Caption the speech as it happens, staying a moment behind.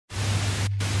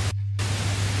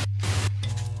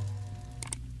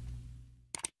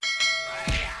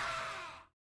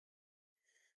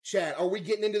Chat, are we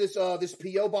getting into this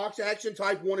P.O. box action?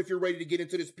 Type 1 if you're ready to get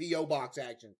into this P.O. box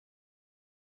action.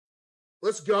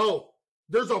 Let's go.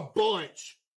 There's a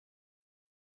bunch.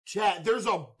 Chat, there's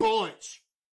a bunch.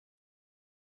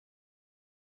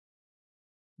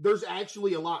 There's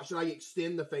actually a lot. Should I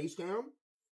extend the face cam?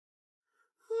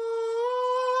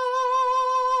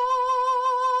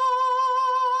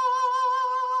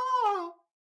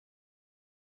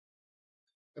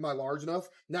 Am I large enough?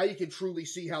 Now you can truly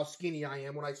see how skinny I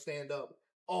am when I stand up.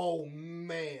 Oh,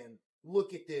 man.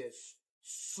 Look at this.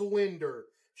 Slender.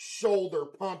 Shoulder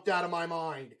pumped out of my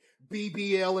mind.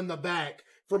 BBL in the back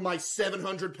from my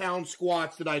 700-pound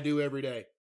squats that I do every day.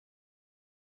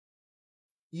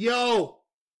 Yo!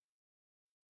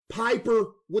 Piper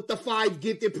with the 5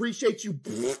 gifted. Appreciate you.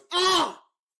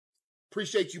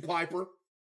 Appreciate you, Piper.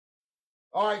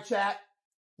 All right, chat.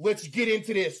 Let's get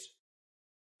into this.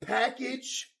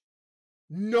 Package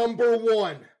number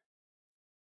 1.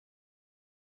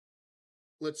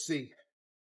 Let's see.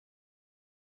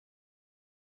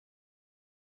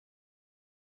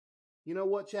 You know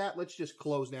what, chat? Let's just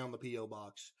close down the P.O.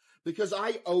 box. Because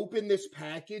I open this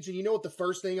package, and you know what the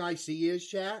first thing I see is,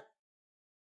 chat?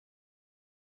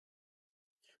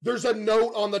 There's a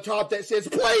note on the top that says,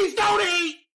 please don't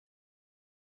eat!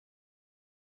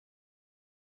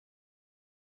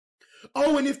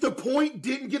 Oh, and if the point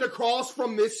didn't get across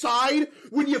from this side,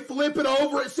 when you flip it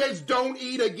over, it says, don't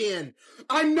eat again.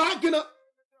 I'm not gonna...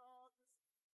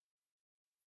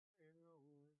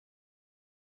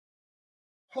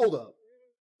 Hold up.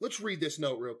 Let's read this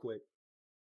note real quick.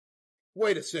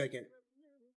 Wait a second.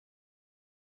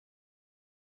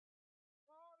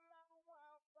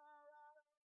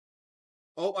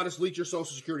 Oh, I just leaked your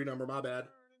social security number. My bad.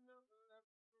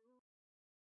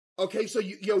 Okay, so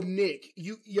Nick,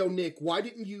 why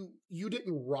didn't you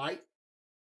didn't write?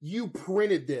 You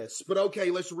printed this, but okay,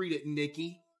 let's read it,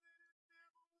 Nikki.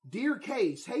 Dear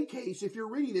Case, hey Case, if you're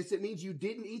reading this, it means you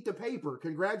didn't eat the paper.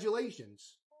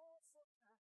 Congratulations.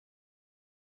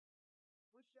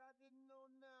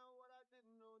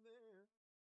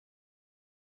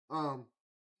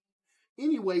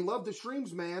 Anyway, love the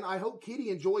streams, man. I hope Kitty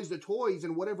enjoys the toys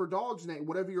and whatever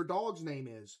your dog's name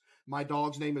is. My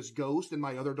dog's name is Ghost, and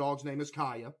my other dog's name is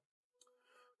Kaya.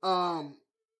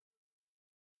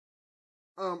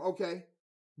 Okay.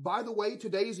 By the way,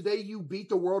 today is the day you beat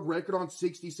the world record on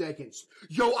 60 seconds.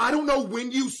 Yo, I don't know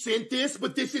when you sent this,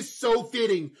 but this is so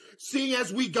fitting, seeing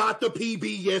as we got the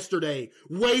PB yesterday.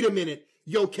 Wait a minute.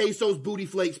 Yo, CaseOh's Booty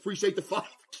Flakes, appreciate the 5.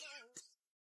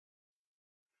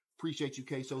 Appreciate you,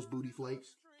 CaseOh's Booty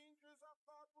Flakes.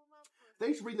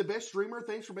 Thanks for being the best streamer.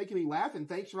 Thanks for making me laugh. And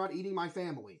thanks for not eating my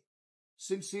family.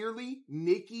 Sincerely,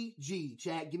 Nikki G.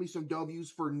 Chat, give me some W's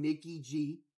for Nikki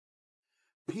G.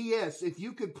 P.S. If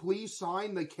you could please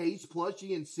sign the Case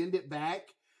plushie and send it back,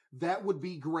 that would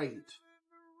be great.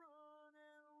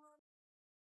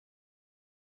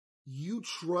 You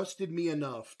trusted me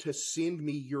enough to send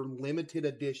me your limited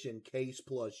edition Case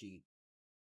plushie.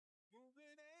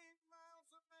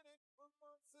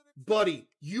 Buddy,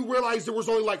 you realize there was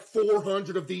only like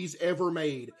 400 of these ever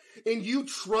made. And you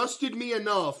trusted me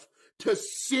enough to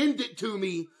send it to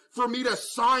me for me to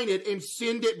sign it and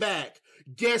send it back.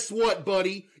 Guess what,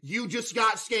 buddy? You just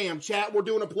got scammed. Chat, we're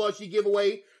doing a plushie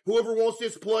giveaway. Whoever wants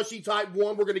this plushie, type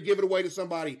 1. We're going to give it away to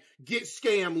somebody. Get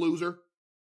scammed, loser.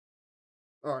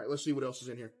 All right, let's see what else is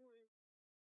in here.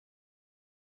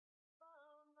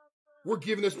 We're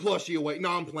giving this plushie away. No,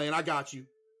 I'm playing. I got you.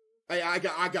 Hey,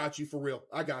 I got you for real.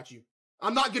 I got you.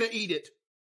 I'm not going to eat it.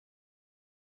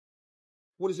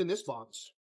 What is in this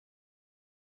box?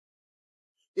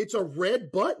 It's a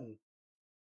red button.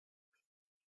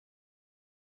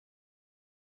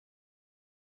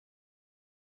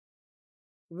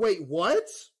 Wait, what?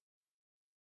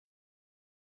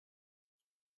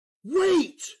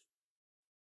 Wait!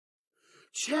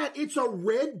 Chat, it's a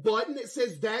red button that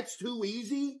says that's too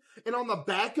easy, and on the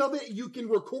back of it, you can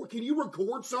record. Can you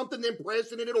record something, then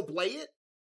press it, and it'll play it?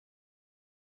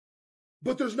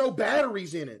 But there's no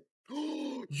batteries in it.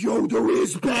 Yo, there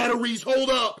is batteries. Hold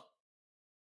up.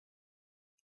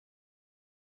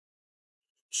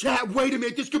 Chat, wait a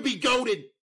minute. This could be goated.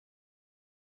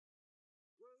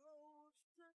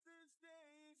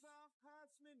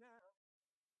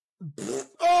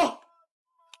 Oh!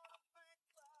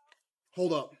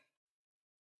 Hold up.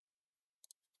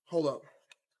 Hold up.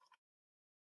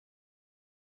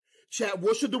 Chat,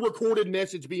 what should the recorded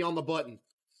message be on the button?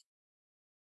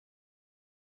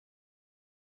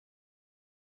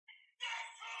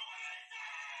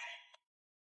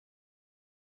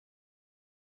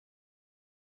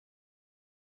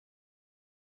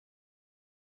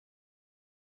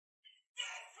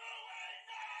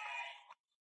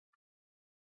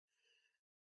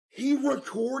 He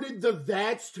recorded the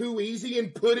 "That's Too Easy"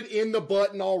 and put it in the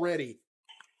button already.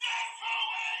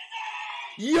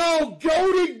 Yo,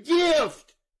 goated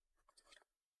gift.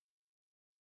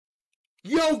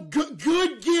 Yo, good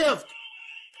gift.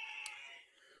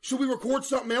 Should we record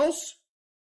something else?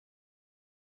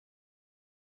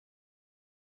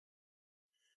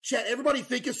 Chat, everybody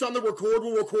think of something to record.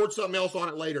 We'll record something else on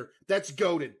it later. That's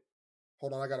goated.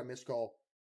 Hold on, I got a missed call.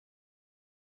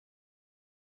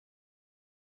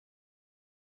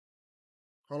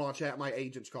 Hold on, chat. My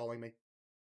agent's calling me.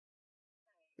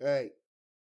 Hey.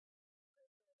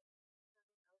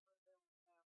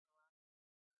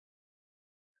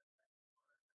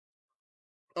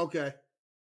 Okay.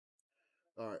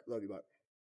 All right. Love you, bye.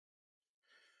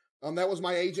 That was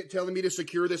my agent telling me to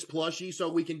secure this plushie so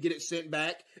we can get it sent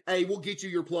back. Hey, we'll get you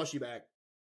your plushie back.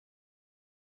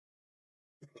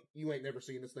 You ain't never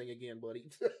seeing this thing again, buddy.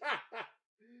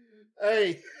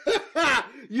 Hey,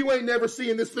 you ain't never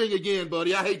seeing this thing again,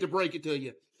 buddy. I hate to break it to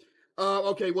you.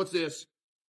 Okay, what's this?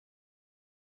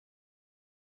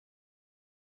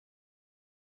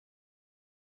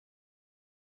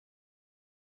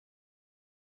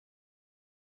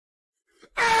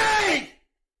 Hey!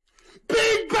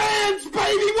 Big bands,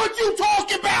 baby! What you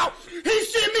talking about? He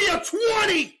sent me a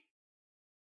 20!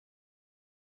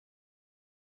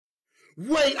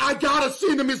 Wait, I gotta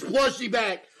send him his plushie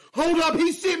back. Hold up,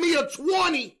 he sent me a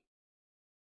 20!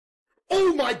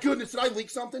 Oh my goodness, did I leak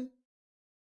something?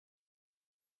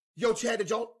 Yo, Chad, did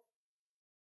y'all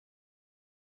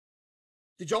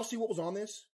see what was on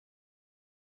this?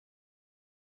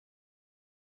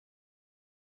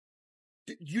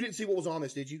 You didn't see what was on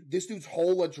this, did you? This dude's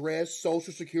whole address,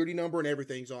 social security number, and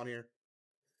everything's on here.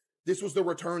 This was the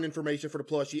return information for the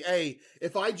plushie. Hey,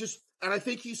 and I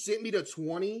think he sent me the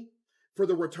 20 for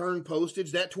the return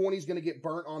postage. That 20 is going to get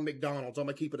burnt on McDonald's. I'm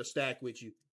going to keep it a stack with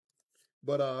you.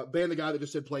 But, ban the guy that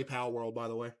just said play Pal World, by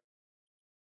the way.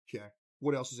 Okay.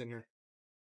 What else is in here?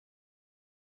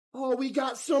 Oh, we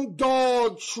got some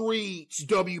dog treats.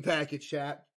 W package,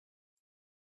 chat.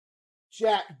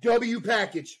 Chat, W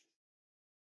package.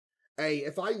 Hey,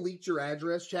 if I leaked your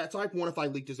address, chat, type 1 if I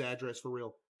leaked his address for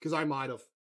real. Because I might have.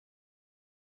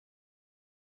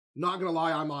 Not gonna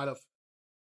lie, I might have.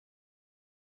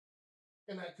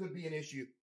 And that could be an issue.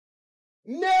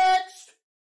 Next!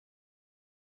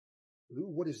 Ooh,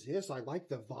 what is this? I like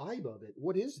the vibe of it.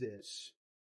 What is this?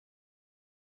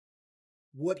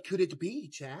 What could it be,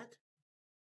 chat?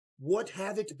 What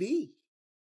have it be?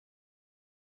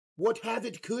 What have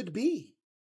it could be?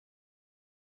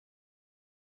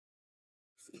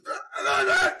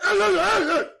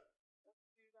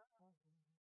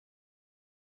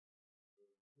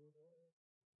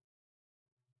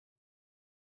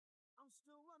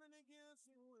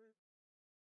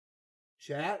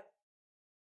 Chat?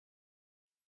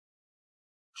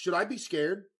 Should I be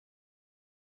scared?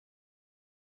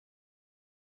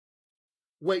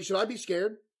 Wait, should I be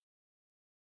scared?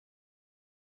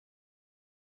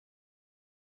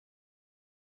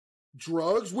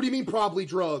 Drugs? What do you mean probably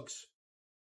drugs?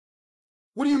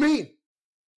 What do you mean?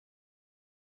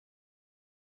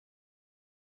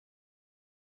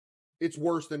 It's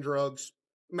worse than drugs.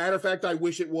 Matter of fact, I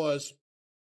wish it was.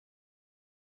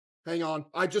 Hang on.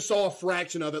 I just saw a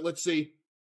fraction of it. Let's see.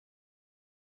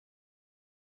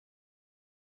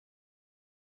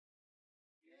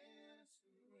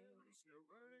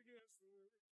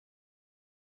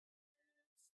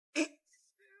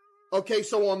 Okay,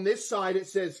 so on this side it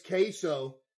says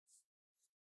CaseOh.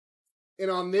 And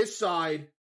on this side,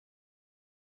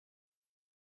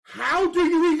 how do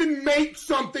you even make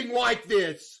something like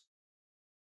this?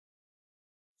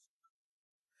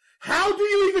 How do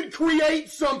you even create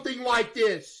something like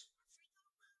this?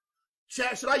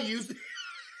 Chat, should I use this?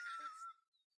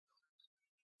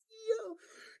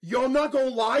 Yo, I'm not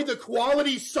gonna lie, the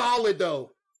quality's solid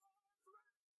though.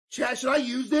 Chat, should I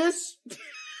use this?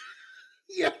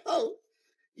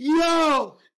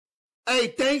 Yo. Hey,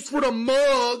 thanks for the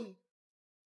mug.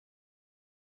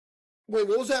 Wait,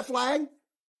 what was that flag?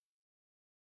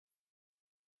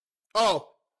 Oh.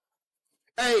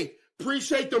 Hey,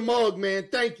 appreciate the mug, man.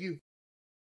 Thank you.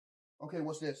 Okay,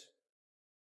 what's this?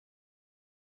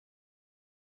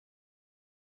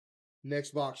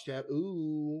 Next box, chat.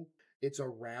 Ooh, it's a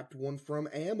wrapped one from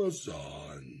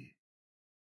Amazon.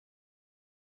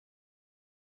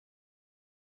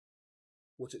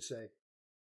 What's it say?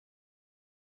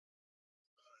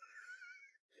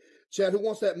 Chat, who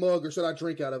wants that mug, or should I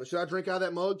drink out of it? Should I drink out of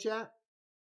that mug, chat?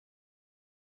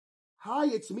 Hi,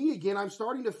 it's me again. I'm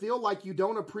starting to feel like you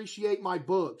don't appreciate my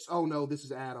books. Oh no, this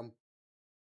is Adam.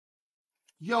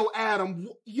 Yo, Adam.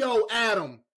 Yo,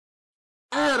 Adam.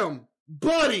 Adam,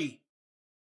 Buddy!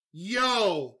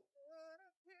 Yo!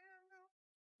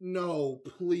 No,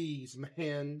 please,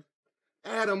 man.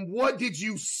 Adam, what did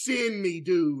you send me,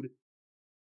 dude?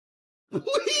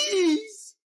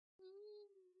 Please!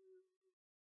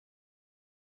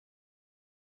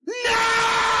 No!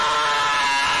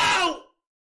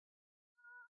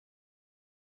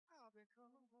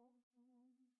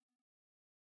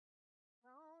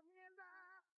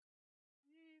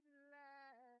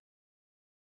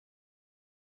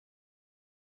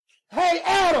 Hey,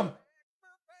 Adam!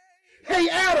 Hey,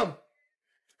 Adam!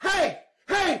 Hey!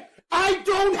 Hey! I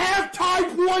don't have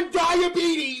type 1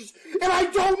 diabetes, and I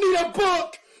don't need a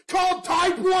book called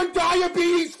Type 1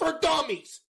 Diabetes for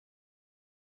Dummies.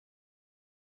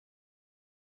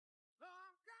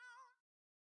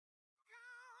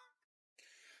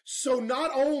 So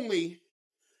not only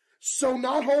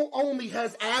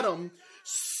has Adam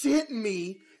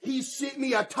he sent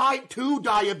me a type 2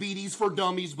 diabetes for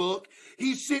dummies book.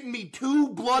 He sent me 2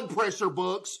 blood pressure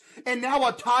books and now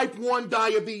a type 1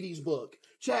 diabetes book.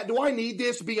 Chat, do I need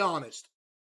this? Be honest.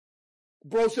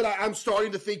 Bro said, I'm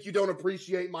starting to think you don't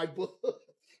appreciate my book.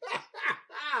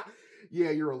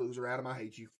 Yeah, you're a loser, Adam. I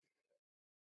hate you.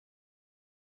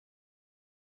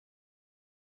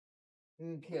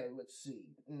 Okay, let's see.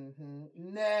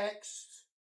 Next.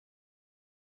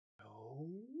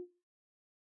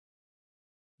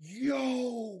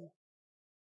 Yo!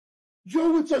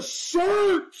 Yo, it's a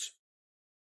shirt!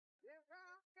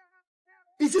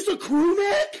 Is this a crew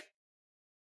neck?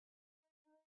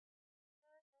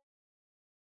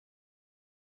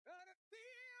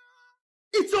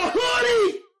 It's a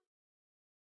hoodie!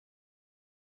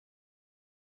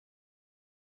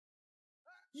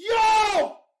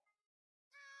 Yo!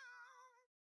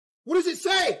 What does it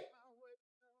say?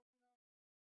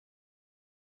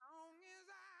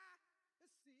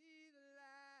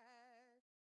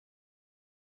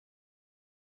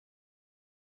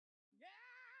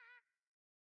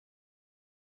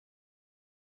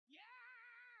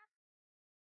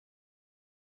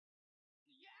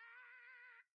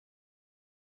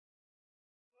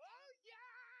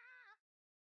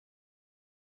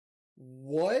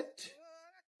 What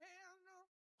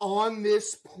on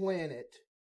this planet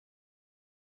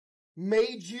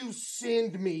made you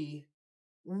send me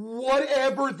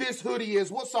whatever this hoodie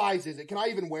is? What size is it? Can I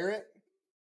even wear it?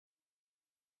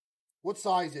 What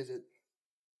size is it?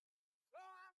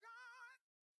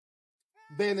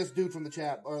 Ban this dude from the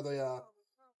chat, or the,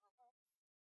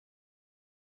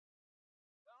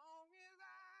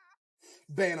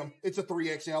 ban him. It's a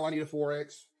 3XL. I need a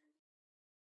 4X.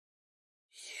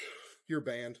 You're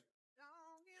banned.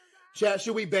 Chat,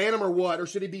 should we ban him or what? Or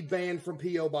should he be banned from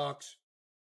P.O. Box?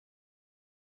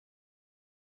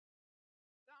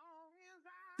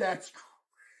 That's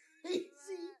crazy.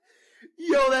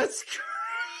 Yo, that's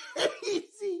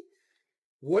crazy.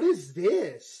 What is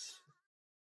this?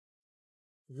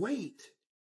 Wait.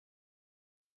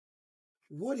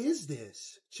 What is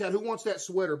this? Chat, who wants that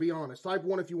sweater? Be honest. Type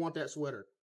 1 if you want that sweater.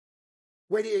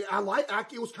 Wait, it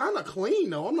was kind of clean,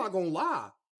 though. I'm not going to lie.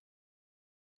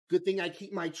 Good thing I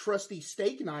keep my trusty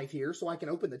steak knife here so I can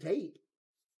open the tape.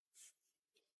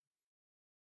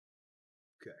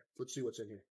 Okay, let's see what's in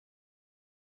here.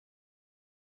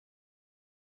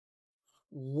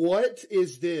 What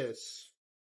is this?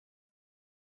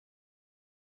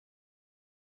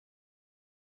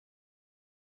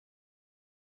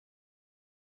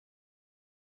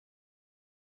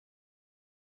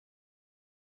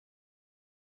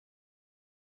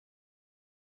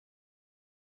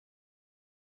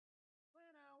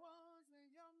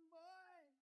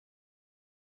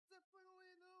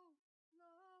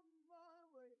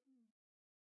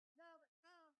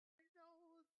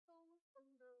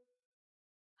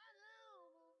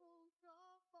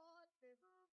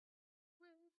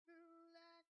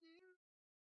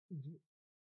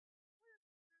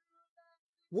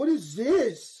 What is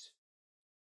this?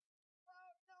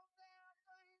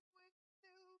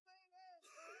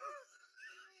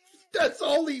 That's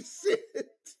all he sent.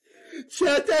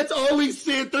 Chat, that's all he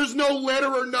sent. There's no letter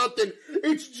or nothing.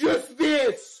 It's just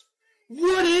this.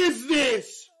 What is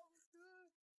this?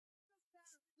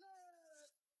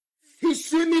 He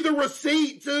sent me the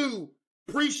receipt, too.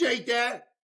 Appreciate that.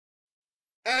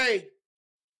 Hey,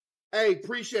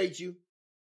 appreciate you.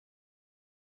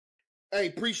 Hey,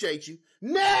 appreciate you.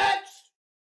 Next!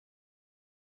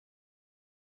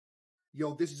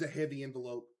 Yo, this is a heavy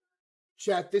envelope.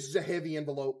 Chat, this is a heavy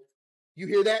envelope. You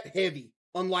hear that? Heavy.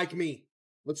 Unlike me.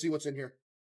 Let's see what's in here.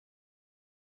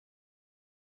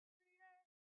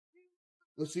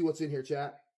 Let's see what's in here,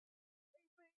 chat.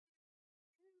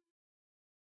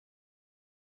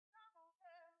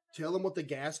 Tell them what the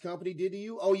gas company did to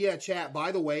you? Oh, yeah, chat.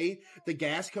 By the way, the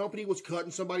gas company was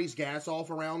cutting somebody's gas off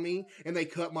around me, and they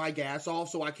cut my gas off,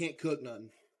 so I can't cook none.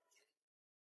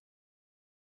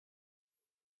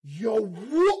 Yo,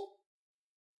 what?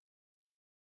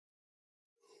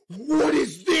 What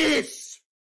is this?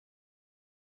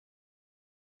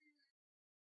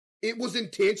 It was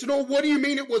intentional? What do you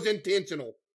mean it was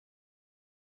intentional?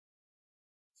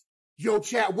 Yo,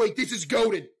 chat, wait, this is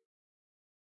goated.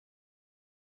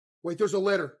 Wait, there's a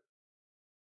letter.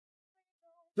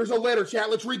 There's a letter, chat.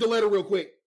 Let's read the letter real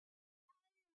quick.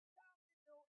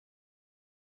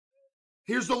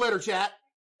 Here's the letter, chat.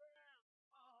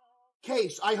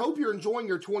 Case, I hope you're enjoying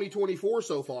your 2024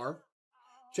 so far.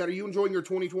 Chat, are you enjoying your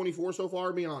 2024 so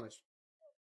far? Be honest.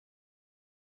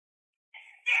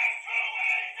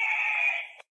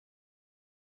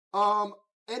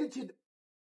 Edited.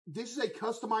 This is a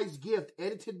customized gift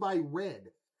edited by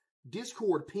Red.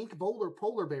 Discord, Pink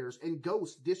Polar Bears, and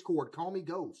Ghost. Discord, call me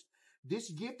Ghost. This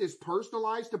gift is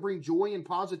personalized to bring joy and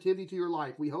positivity to your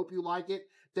life. We hope you like it.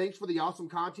 Thanks for the awesome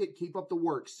content. Keep up the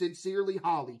work. Sincerely,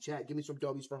 Holly. Chat, give me some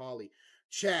W's for Holly.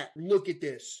 Chat, look at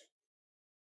this.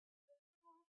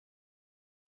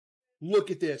 Look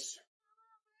at this.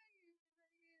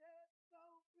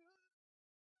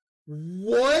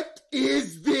 What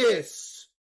is this?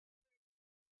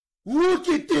 Look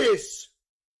at this.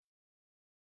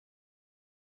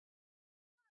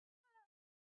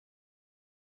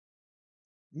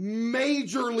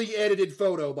 Majorly edited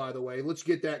photo, by the way. Let's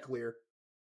get that clear.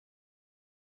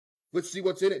 Let's see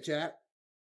what's in it, chat.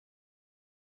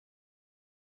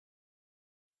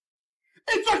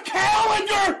 It's a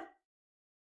calendar!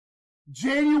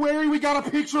 January, we got a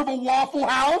picture of a Waffle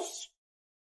House.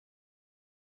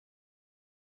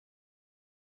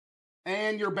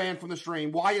 And you're banned from the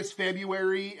stream. Why is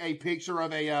February a picture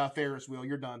of a Ferris wheel?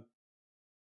 You're done.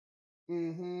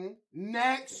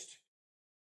 Next.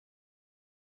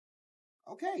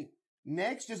 Okay.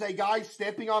 Next is a guy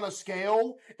stepping on a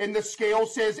scale, and the scale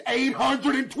says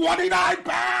 829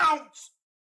 pounds.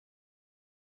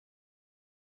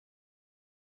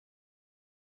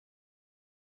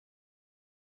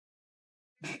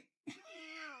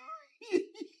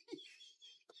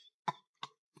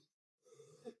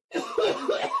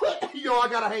 Yo, I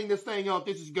gotta hang this thing up.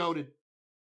 This is goated.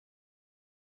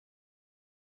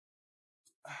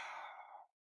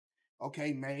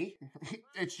 Okay, May.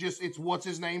 It's what's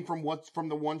his name from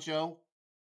the one show.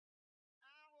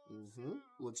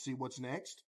 Let's see what's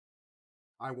next.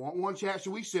 I want one, chat.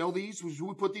 Should we sell these? Should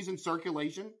we put these in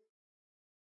circulation?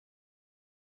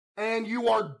 And you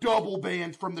are double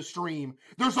banned from the stream.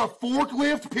 There's a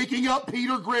forklift picking up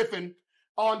Peter Griffin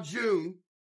on June.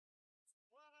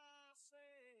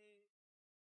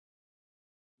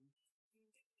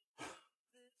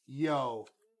 Yo,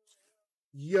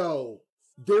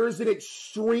 there's an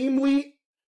extremely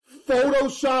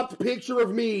photoshopped picture of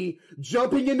me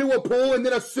jumping into a pool and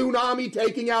then a tsunami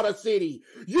taking out a city.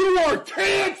 You are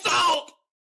canceled!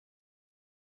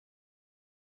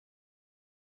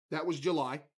 That was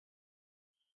July.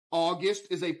 August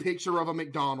is a picture of a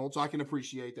McDonald's. I can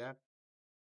appreciate that.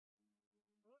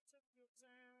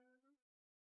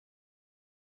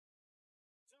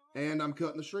 And I'm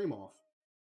cutting the stream off.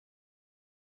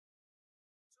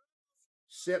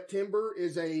 September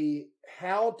is a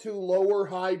how to lower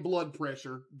high blood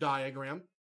pressure diagram.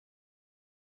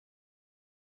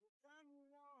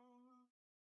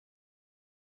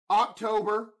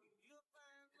 October,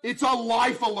 it's a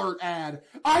Life Alert ad.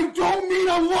 I don't need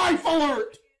a Life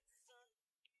Alert!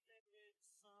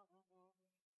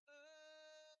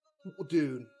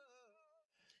 Dude,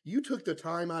 you took the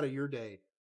time out of your day.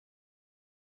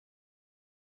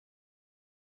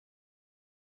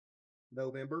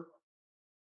 November.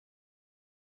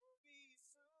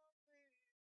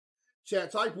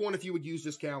 Chat, type 1 if you would use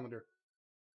this calendar.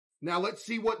 Now let's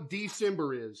see what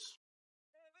December is.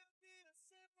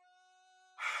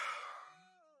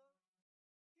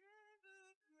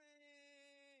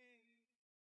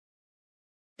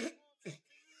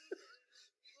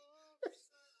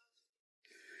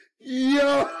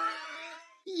 Yo,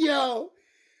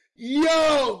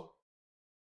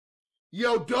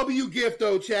 W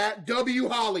Gifto, chat. W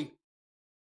Holly.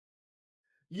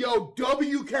 Yo,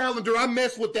 W calendar, I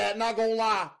mess with that, not gonna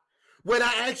lie. When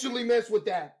I actually mess with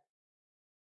that.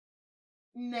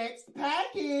 Next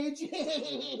package.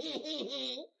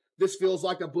 This feels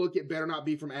like a book. It better not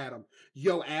be from Adam.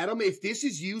 Yo, Adam, if this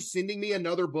is you sending me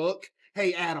another book,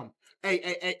 hey, Adam.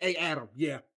 Hey, Adam,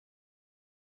 yeah.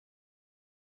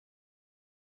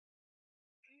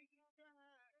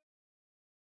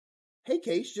 Hey,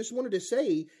 Case, just wanted to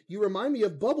say you remind me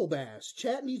of Bubble Bass.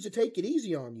 Chat needs to take it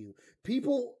easy on you.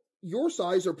 People your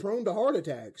size are prone to heart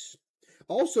attacks.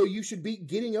 Also, you should beat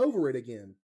getting over it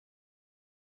again.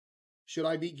 Should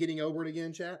I beat getting over it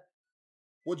again, chat?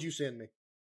 What'd you send me?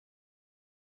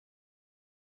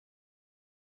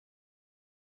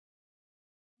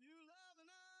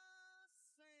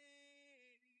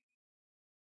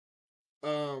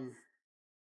 Um,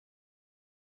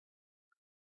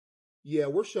 yeah,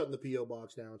 we're shutting the P.O.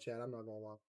 box down, chat. I'm not gonna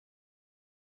lie.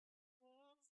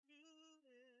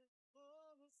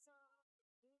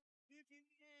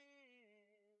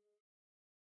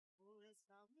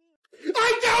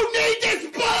 I don't need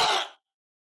this book!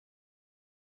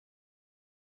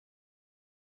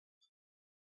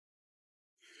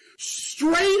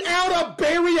 Straight out of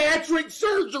bariatric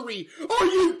surgery! Are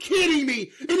you kidding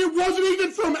me? And it wasn't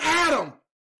even from Adam!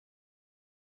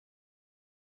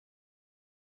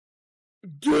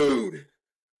 Dude!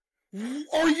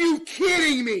 Are you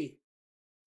kidding me?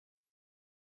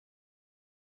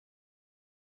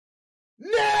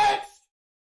 Next!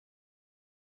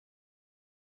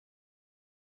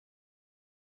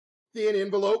 Thin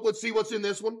envelope. Let's see what's in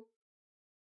this one.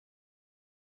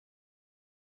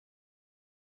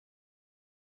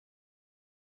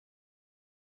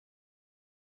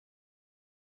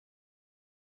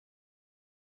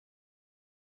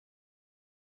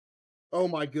 Oh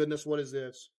my goodness, what is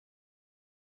this?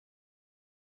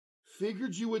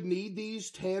 Figured you would need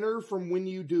these, Tanner from When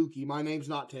You Dookie. My name's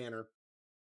not Tanner.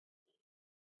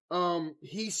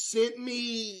 He sent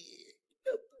me.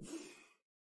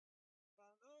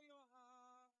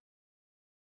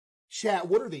 Chat,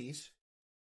 what are these?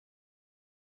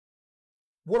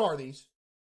 What are these?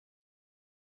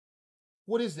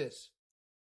 What is this?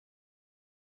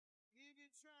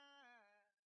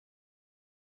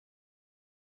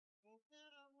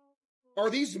 Are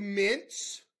these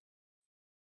mints?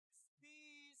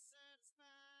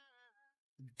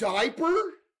 Diaper?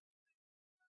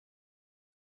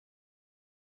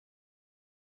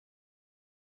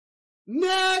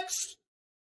 Next!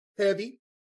 Heavy.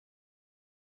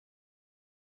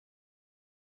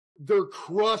 They're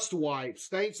crust wipes.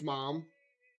 Thanks, Mom.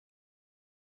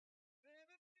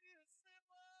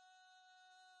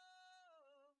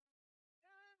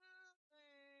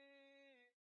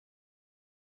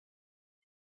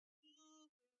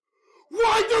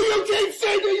 Why do you keep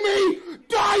sending me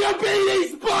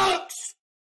diabetes books?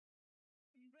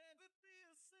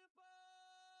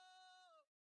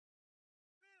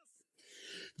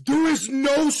 There is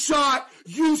no shot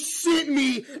you sent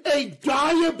me a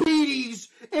diabetes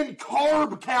and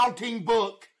carb counting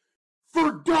book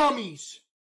for dummies.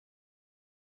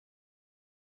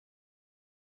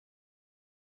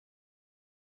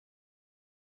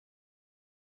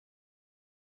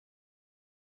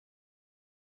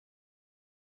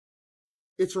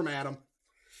 It's from Adam.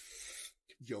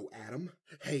 Yo, Adam.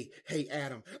 Hey,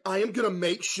 Adam. I am gonna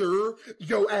make sure.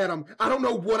 Yo, Adam. I don't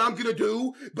know what I'm gonna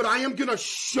do, but I am gonna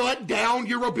shut down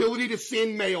your ability to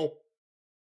send mail.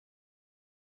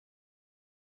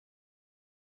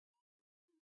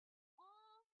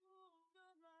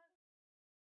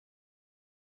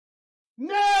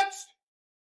 Next!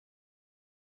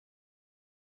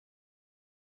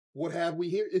 What have we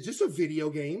here? Is this a video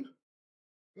game?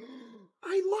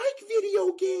 I like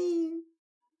video games.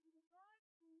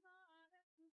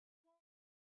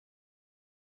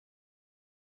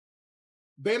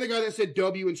 Ban the guy that said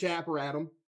W in chat for Adam.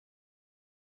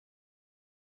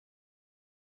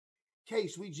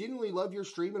 Case, we genuinely love your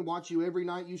stream and watch you every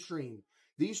night you stream.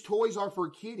 These toys are for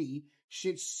Kitty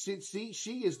since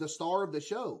she is the star of the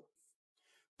show.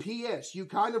 P.S. You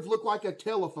kind of look like a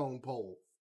telephone pole.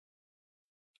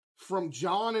 From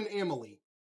John and Emily.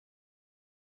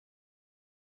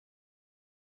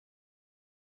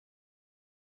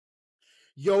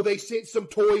 Yo, they sent some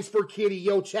toys for Kitty.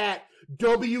 Yo, chat.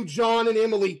 W, John, and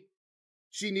Emily.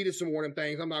 She needed some more of them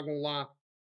things. I'm not going to lie.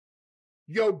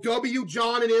 Yo, W,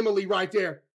 John, and Emily right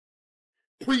there.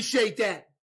 Appreciate that.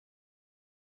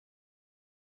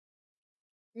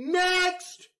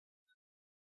 Next.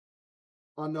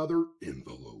 Another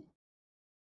envelope.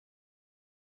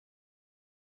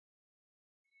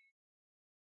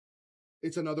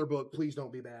 It's another book. Please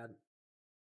don't be bad.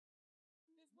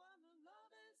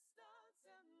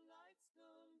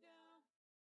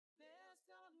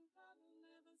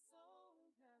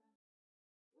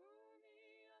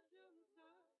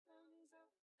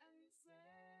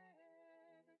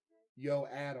 Yo,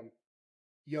 Adam.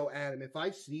 Yo, Adam, if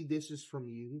I see this is from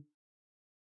you.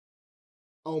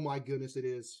 Oh my goodness, it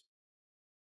is.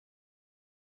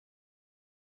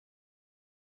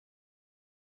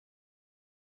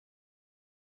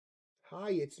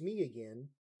 Hi, it's me again.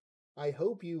 I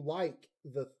hope you like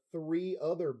the 3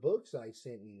 other books I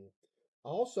sent you.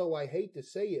 Also, I hate to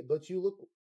say it, but you look...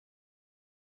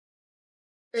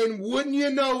 And wouldn't you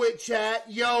know it, chat?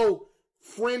 Yo,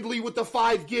 friendly with the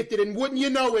 5 gifted. And wouldn't you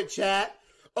know it, chat?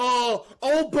 Old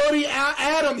buddy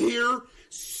Adam here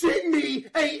sent me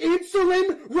a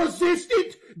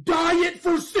insulin-resistant diet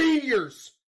for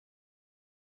seniors.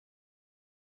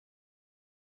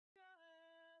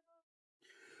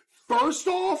 First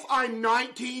off, I'm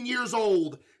 19 years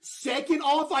old. Second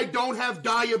off, I don't have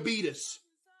diabetes.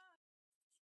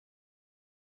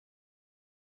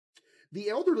 The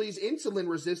elderly's insulin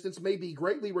resistance may be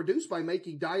greatly reduced by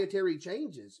making dietary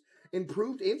changes.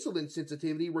 Improved insulin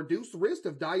sensitivity, reduced risk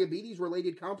of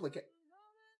diabetes-related complications.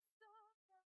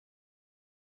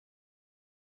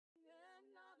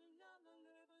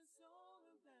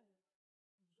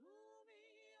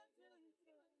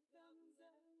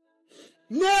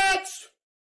 Next!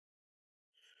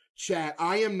 Chat,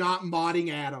 I am not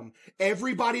modding Adam.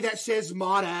 Everybody that says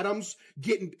mod Adam's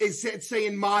is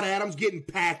saying mod Adam's getting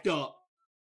packed up.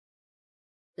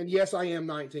 And yes, I am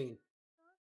 19.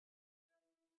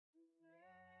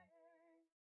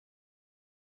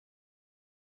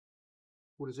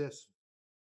 What is this?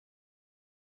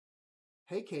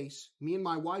 Hey, Case, me and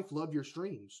my wife love your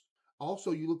streams.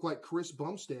 Also, you look like Chris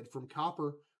Bumstead from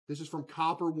Copper. This is from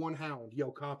Copper One Hound. Yo,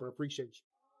 Copper, appreciate you.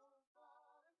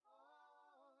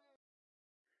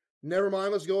 Never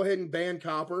mind, let's go ahead and ban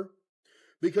Copper.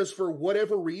 Because for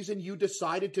whatever reason, you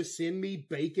decided to send me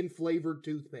bacon-flavored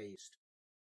toothpaste.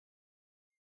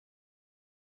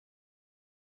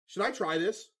 Should I try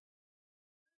this?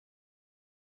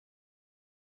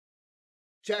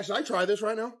 Chat, should I try this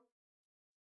right now?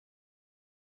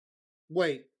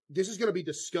 Wait, this is going to be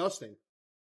disgusting.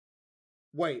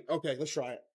 Wait, okay, let's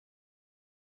try it.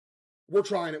 We're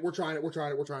trying it.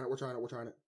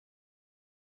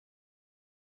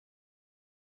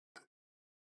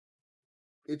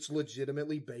 It's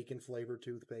legitimately bacon-flavored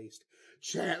toothpaste.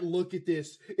 Chat, look at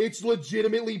this. It's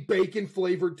legitimately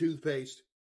bacon-flavored toothpaste.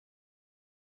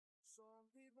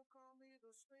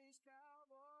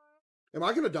 Am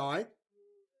I going to die?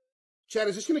 Chat,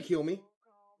 is this going to kill me?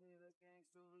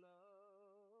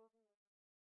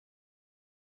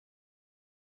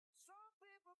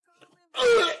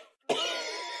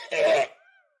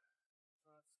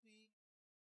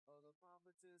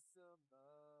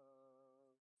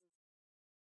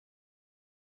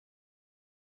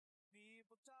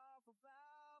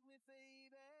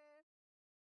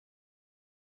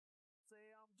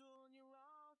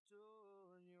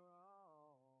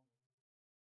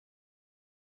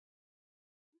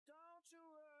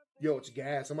 Yo, it's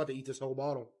gas. I'm about to eat this whole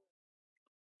bottle.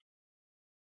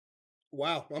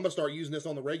 Wow, I'm going to start using this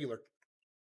on the regular.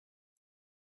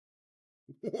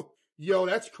 Yo,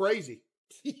 that's crazy.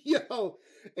 Yo,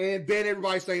 and Ben,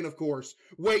 everybody's saying, of course.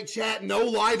 Wait, chat, no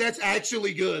lie, that's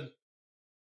actually good.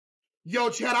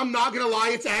 Yo, chat, I'm not going to lie,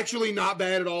 it's actually not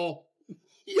bad at all.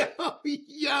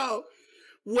 Yo.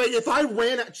 Wait, if I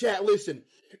ran out, chat, listen.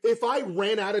 If I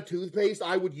ran out of toothpaste,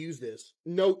 I would use this.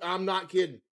 No, I'm not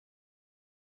kidding.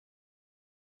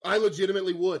 I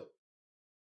legitimately would.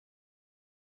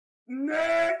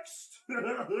 Next!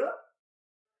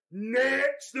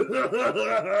 Next!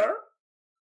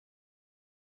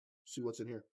 See what's in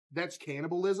here. That's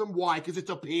cannibalism? Why? Because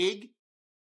it's a pig?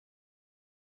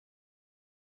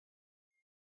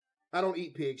 I don't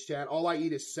eat pigs, chat. All I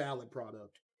eat is salad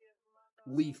product.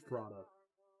 Leaf product.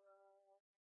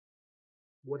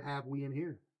 What have we in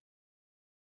here?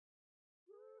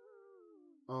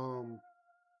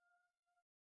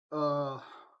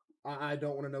 I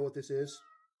don't want to know what this is.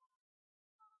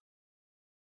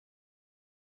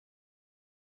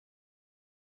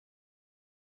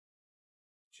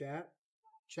 Chat.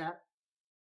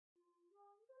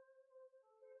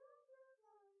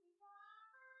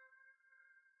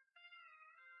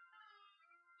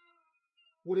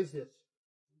 What is this?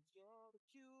 You're the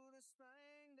cutest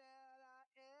thing that I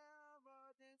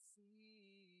ever did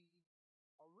see.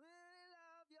 I really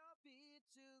love your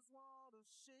features, want to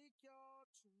shake your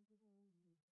tree.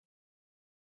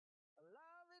 I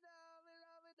love it all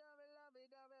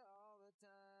the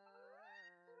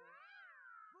time.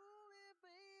 Movie,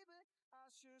 baby, I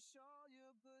sure show you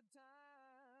a good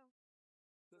time.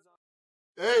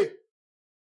 Hey!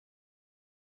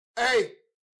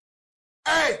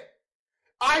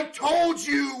 I told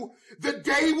you the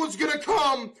day was gonna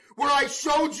come where I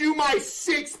showed you my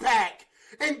 6-pack.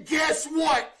 And guess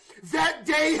what? That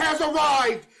day has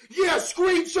arrived. Yeah,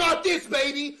 screenshot this,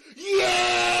 baby.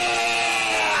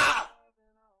 Yeah!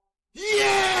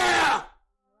 Yeah!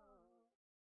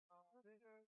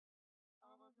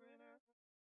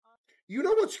 You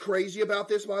know what's crazy about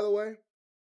this, by the way?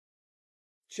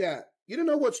 Chat. You don't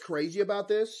know what's crazy about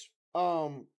this?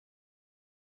 Type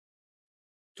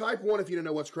 1 if you don't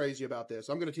know what's crazy about this.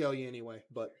 I'm going to tell you anyway,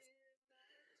 but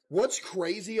what's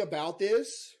crazy about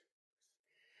this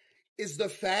is the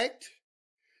fact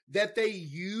that they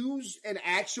use an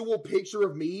actual picture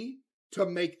of me to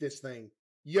make this thing.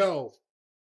 Yo,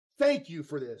 thank you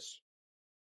for this.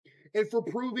 And for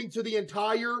proving to the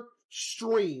entire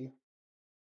stream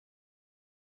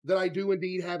that I do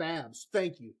indeed have abs.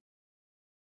 Thank you.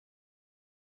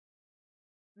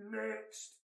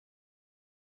 Next.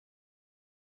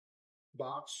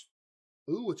 Box.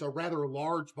 Ooh, it's a rather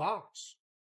large box.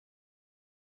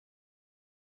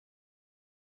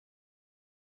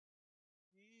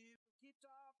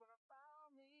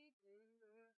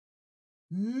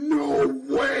 No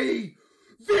way!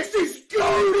 This is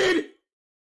goated!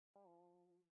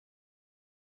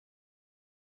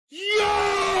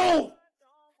 Yo!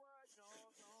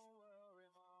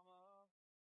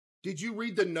 Did you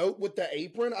read the note with the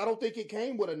apron? I don't think it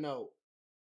came with a note.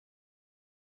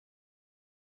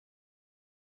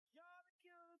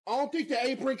 I don't think the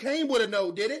apron came with a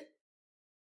note, did it?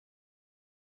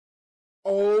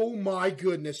 Oh my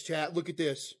goodness, chat. Look at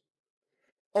this.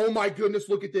 Oh my goodness,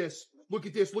 look at this. Look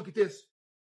at this, look at this.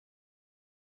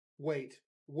 Wait.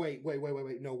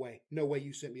 No way. No way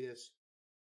you sent me this.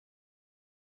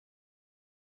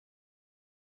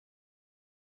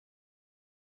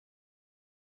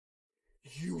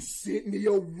 You sent me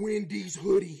a Wendy's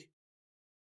hoodie.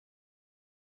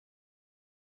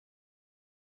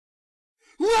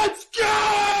 Let's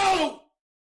go!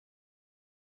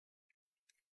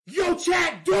 Yo,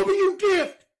 chat, W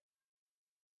gift!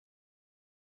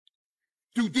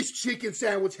 Dude, this chicken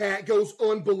sandwich hat goes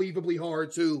unbelievably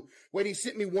hard, too. Wait, he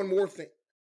sent me one more thing.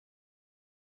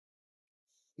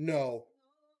 No.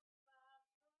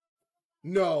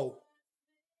 No.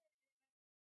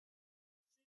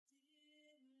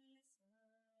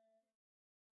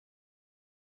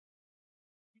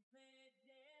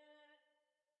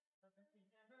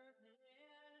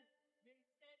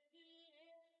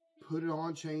 Put it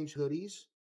on, change hoodies.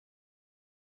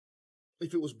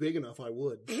 If it was big enough, I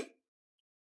would.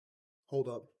 Hold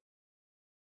up.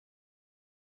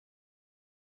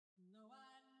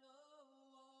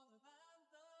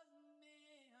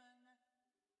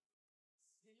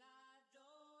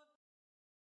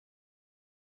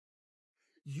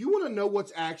 You want to know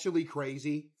what's actually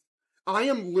crazy? I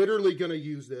am literally going to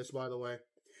use this, by the way.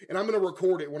 And I'm going to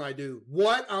record it when I do.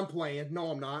 What? I'm playing. No,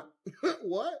 I'm not.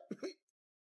 What?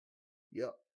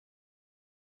 Yep.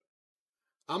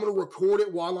 I'm going to record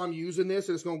it while I'm using this,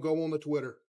 and it's going to go on the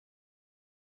Twitter.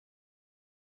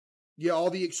 Yeah, all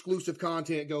the exclusive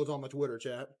content goes on the Twitter,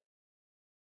 chat.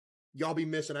 Y'all be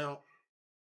missing out.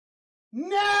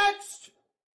 Next!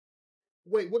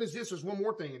 Wait, what is this? There's one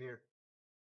more thing in here.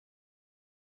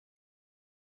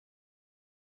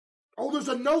 Oh, there's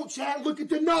a note, chat. Look at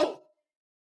the note.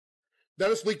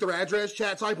 Let us leak their address.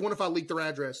 Chat, type 1 if I leak their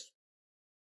address.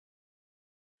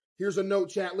 Here's a note,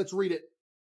 chat. Let's read it.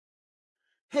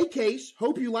 Hey, Case.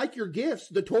 Hope you like your gifts.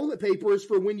 The toilet paper is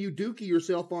for when you dookie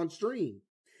yourself on stream.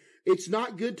 It's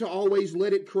not good to always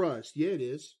let it crust. Yeah, it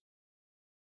is.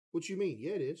 What you mean?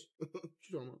 Yeah, it is.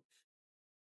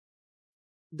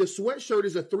 The sweatshirt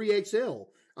is a 3XL.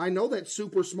 I know that's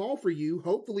super small for you.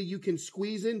 Hopefully you can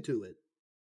squeeze into it.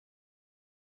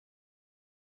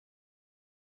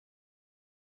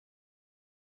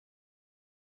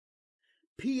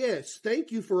 P.S.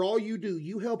 Thank you for all you do.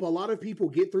 You help a lot of people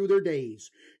get through their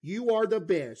days. You are the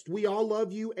best. We all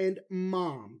love you and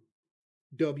Mom.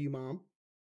 W, Mom.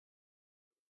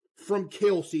 From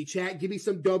Kelsey. Chat, give me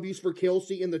some W's for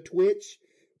Kelsey in the Twitch.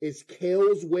 It's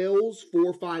Kels Wells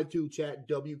 452. Chat,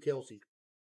 W Kelsey.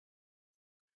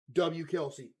 W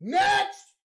Kelsey.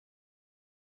 Next!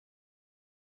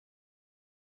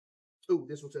 Ooh,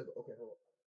 this one says, okay, hold on.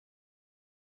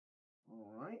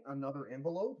 All right, another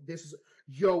envelope. This is,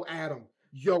 yo, Adam.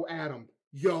 Adam.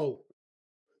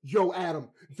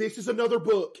 This is another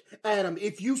book. Adam,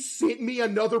 if you sent me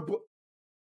another book.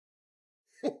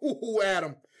 Ooh,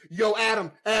 Adam. Yo,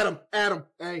 Adam.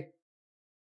 Hey.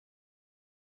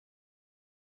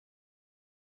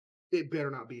 It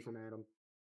better not be from Adam.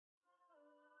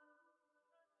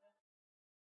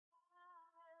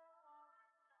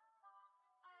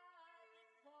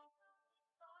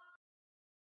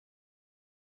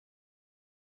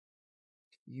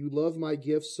 You love my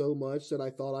gifts so much that I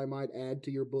thought I might add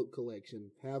to your book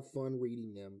collection. Have fun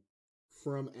reading them.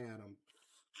 From Adam.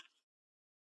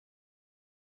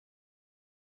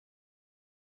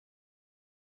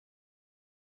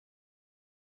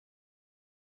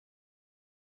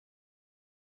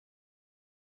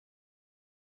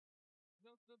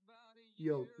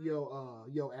 Yo,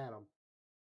 Adam.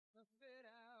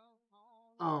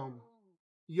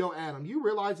 Yo, Adam, you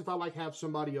realize if I like have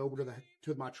somebody over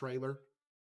to my trailer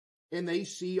and they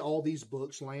see all these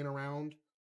books laying around,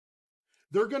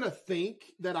 they're going to think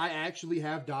that I actually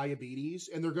have diabetes,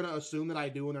 and they're going to assume that I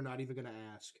do, and they're not even going to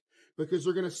ask. Because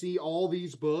they're going to see all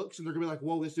these books, and they're going to be like,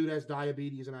 whoa, this dude has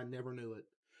diabetes, and I never knew it.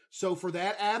 So for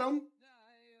that, Adam,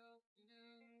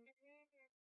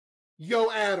 yo,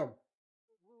 Adam.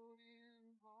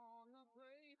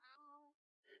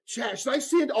 Chat, should I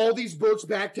send all these books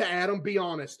back to Adam? Be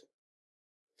honest.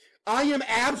 I am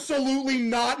absolutely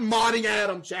not modding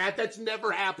Adam, chat. That's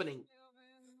never happening.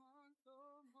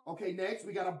 Okay, next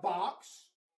we got a box.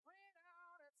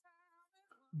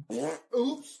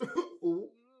 Oops. Ooh.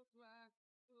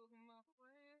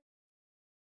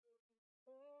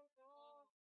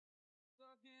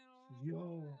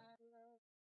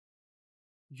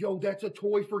 Yo, that's a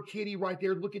toy for Kitty right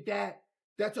there. Look at that.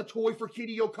 That's a toy for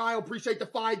Kitty. Yo, Kyle, appreciate the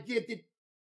 5 gifted.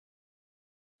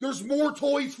 There's more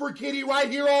toys for Kitty right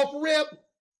here off rip.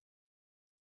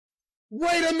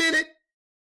 Wait a minute.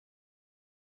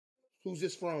 Who's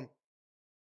this from?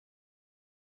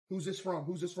 Who's this from?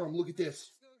 Who's this from? Look at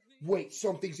this. Wait,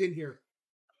 something's in here.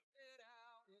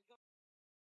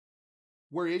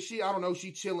 Where is she? I don't know.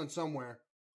 She's chilling somewhere.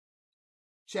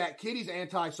 Chat, Kitty's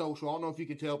antisocial. I don't know if you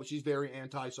can tell, but she's very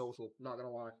antisocial. Not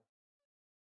gonna lie.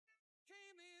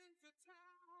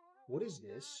 What is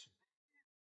this?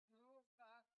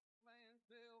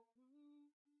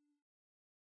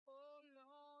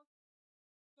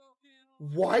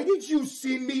 Why did you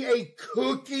send me a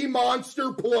Cookie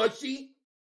Monster plushie?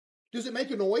 Does it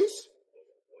make a noise?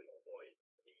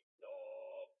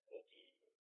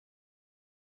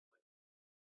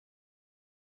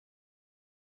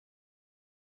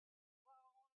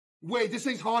 Wait, this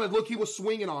thing's haunted. Look, he was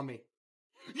swinging on me.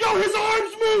 Yo, his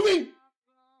arm's moving!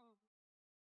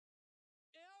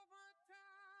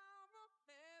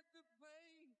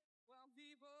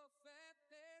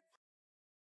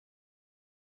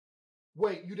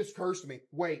 Wait, you just cursed me.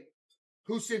 Wait.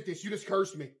 Who sent this? You just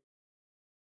cursed me.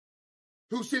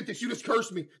 Who sent this? You just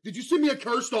cursed me. Did you send me a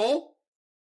cursed doll?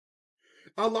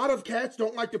 A lot of cats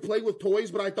don't like to play with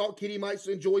toys, but I thought Kitty might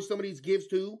enjoy some of these gifts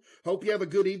too. Hope you have a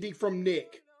good evening from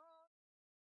Nick.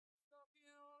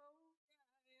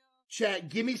 Chat,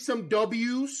 give me some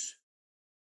W's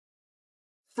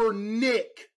for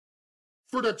Nick.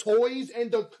 For the toys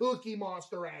and the Cookie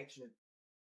Monster action.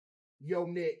 Yo,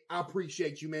 Nick, I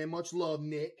appreciate you, man. Much love,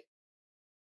 Nick.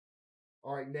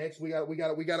 All right, next we got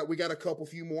a couple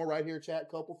few more right here, chat.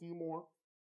 Couple few more.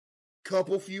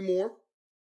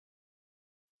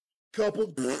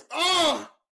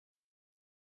 Ah!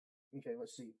 Okay,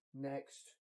 let's see.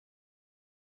 Next.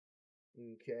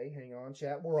 Okay, hang on,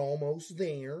 chat. We're almost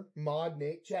there. Mod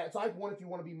Nick. Chat, type 1 if you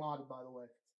want to be modded, by the way.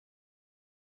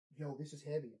 Yo, this is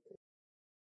heavy.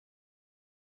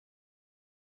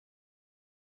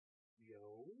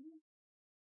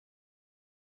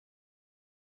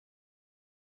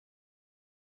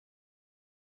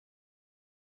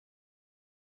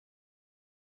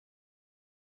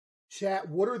 Chat,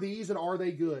 what are these and are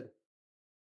they good?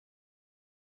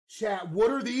 Chat,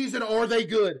 what are these and are they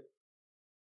good?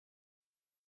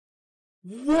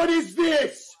 What is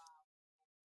this?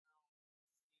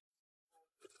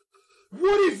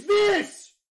 What is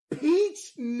this?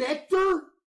 Peach nectar?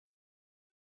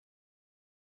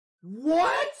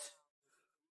 What?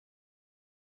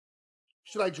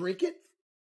 Should I drink it?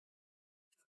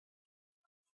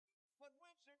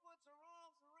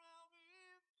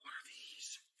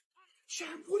 Chad,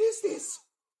 what is this?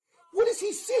 What has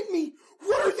he sent me?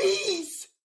 What are these?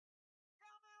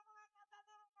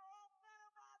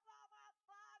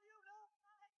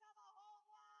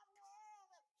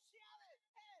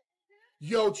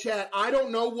 Yo, chat, I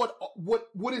don't know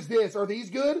what is this? Are these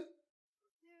good?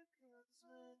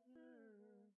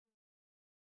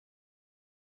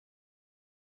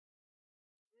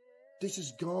 This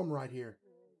is gum right here.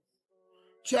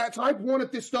 Chat, type 1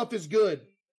 if this stuff is good.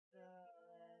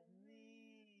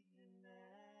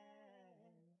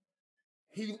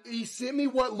 He sent me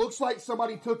what looks like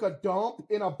somebody took a dump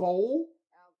in a bowl,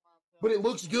 but it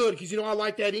looks good because, you know, I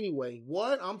like that anyway.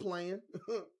 What? I'm playing.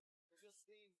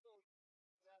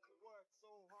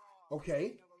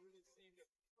 Okay.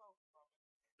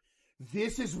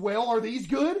 This as well. Are these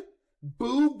good?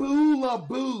 Boo Boo La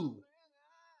Boo.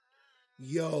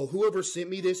 Yo, whoever sent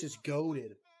me this is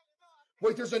goated.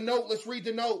 Wait, there's a note. Let's read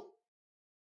the note.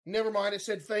 Never mind. It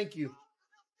said thank you.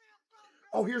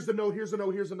 Oh, here's the note. Here's the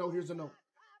note. Here's the note. Here's the note.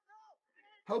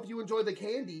 Hope you enjoy the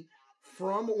candy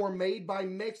from or made by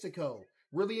Mexico.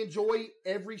 Really enjoy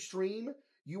every stream.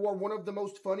 You are one of the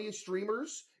most funniest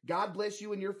streamers. God bless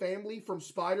you and your family from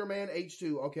Spider-Man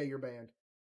H2. Okay, you're banned.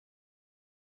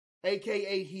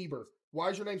 AKA Heber. Why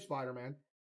is your name Spider-Man?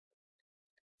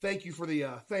 Thank you for the,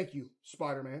 thank you,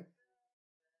 Spider-Man.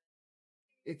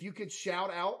 If you could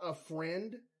shout out a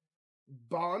friend,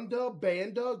 Banda,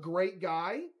 great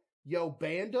guy. Yo,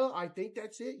 Banda, I think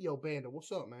that's it. Yo, Banda,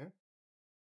 what's up, man?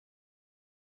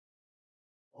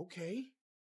 Okay.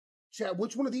 Chat,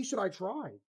 which one of these should I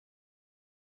try?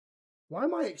 Why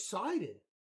am I excited?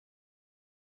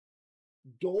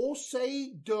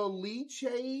 Dulce de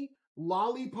leche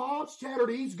lollipops. Chat, are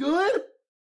these good?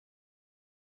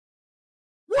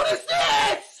 What is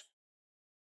this?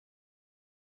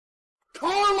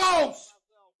 Carlos!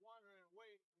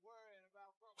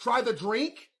 Try the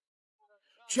drink?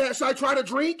 Chat, should I try to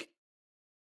drink?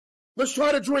 Let's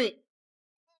try to drink.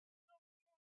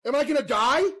 Am I gonna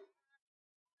die?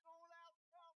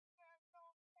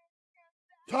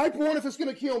 Type 1 if it's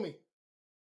gonna kill me.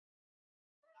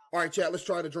 All right, chat, let's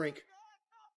try to drink.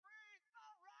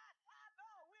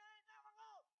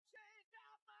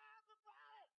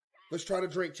 Let's try to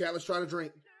drink, chat. Let's try to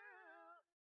drink.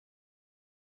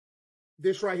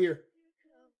 This right here.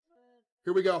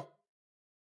 Here we go.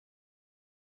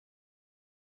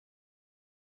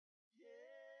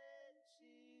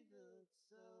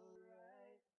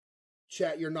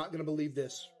 Chat, you're not going to believe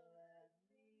this.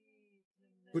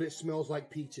 But it smells like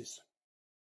peaches.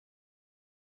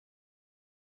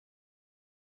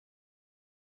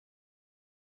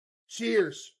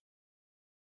 Cheers.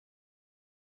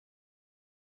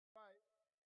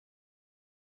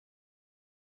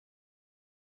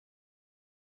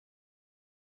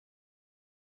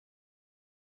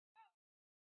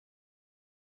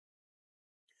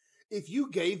 If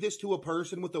you gave this to a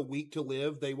person with a week to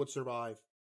live, they would survive.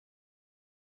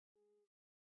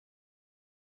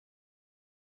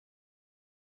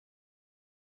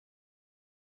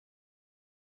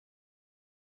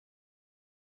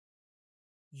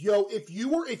 Yo,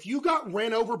 if you got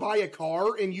ran over by a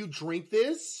car and you drink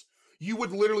this, you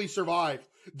would literally survive.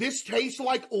 This tastes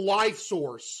like Life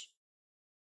Source.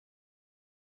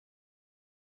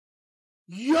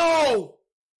 Yo!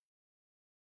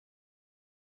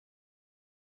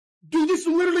 Dude, this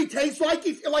literally tastes like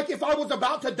if I was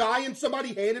about to die and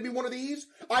somebody handed me one of these,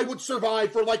 I would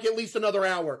survive for like at least another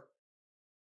hour.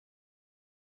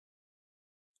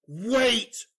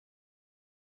 Wait!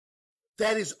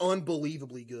 That is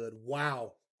unbelievably good.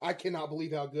 Wow. I cannot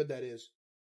believe how good that is.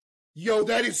 Yo,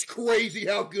 that is crazy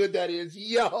how good that is.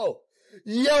 Yo,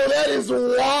 that is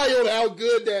wild how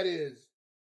good that is.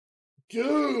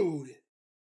 Dude.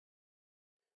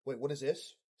 Wait, what is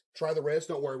this? Try the rest.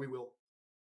 Don't worry, we will.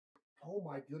 Oh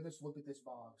my goodness, look at this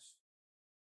box.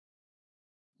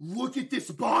 Look at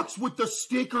this box with the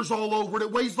stickers all over it.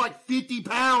 It weighs like 50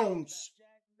 pounds.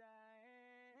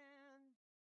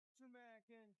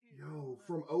 Yo,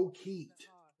 from O'Keet.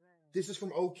 This is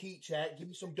from O'Keet, chat. Give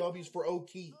me some W's for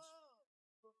O'Keet.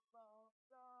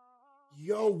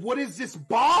 Yo, what is this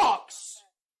box?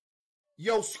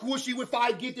 Yo, Squishy with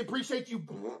 5 gifted. Appreciate you.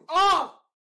 Ah!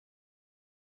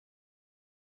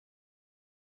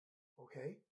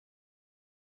 Okay.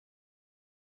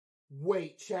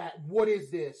 Wait, chat. What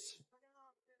is this?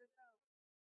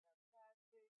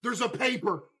 There's a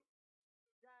paper.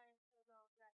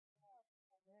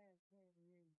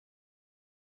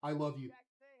 I love you.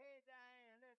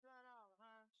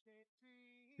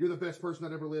 You're the best person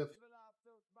that ever lived.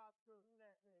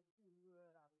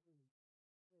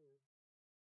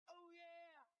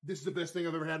 This is the best thing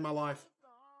I've ever had in my life.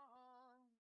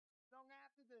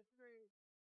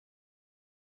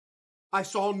 I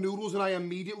saw noodles and I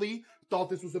immediately thought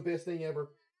this was the best thing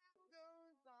ever.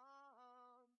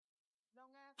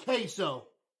 CaseOh.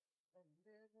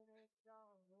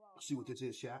 Let's see what this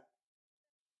is, chat.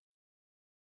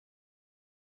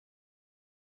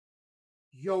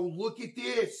 Yo, look at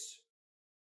this.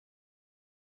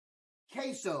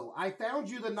 CaseOh, I found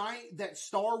you the night that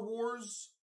Star Wars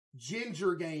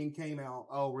Ginger game came out.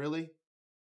 Oh, really?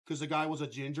 Because the guy was a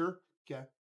ginger? Okay.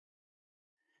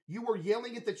 You were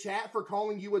yelling at the chat for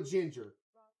calling you a ginger.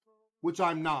 Which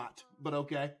I'm not, but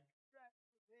okay.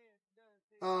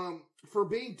 For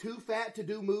being too fat to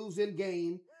do moves in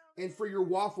game and for your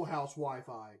Waffle House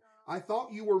Wi-Fi. I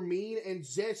thought you were mean and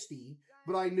zesty,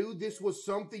 but I knew this was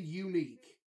something unique.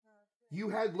 You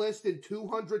had less than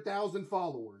 200,000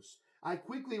 followers. I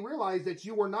quickly realized that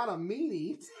you were not a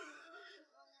meanie.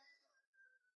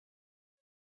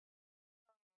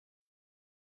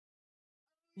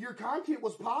 Your content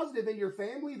was positive and your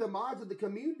family, the mods, and the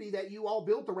community that you all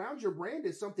built around your brand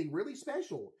is something really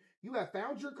special. You have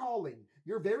found your calling.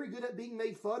 You're very good at being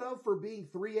made fun of for being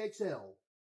 3XL.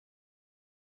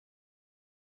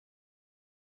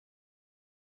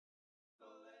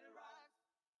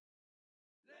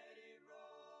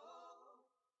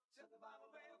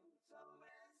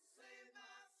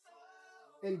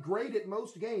 And great at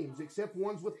most games, except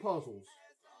ones with puzzles.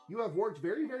 You have worked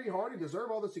very, very hard and deserve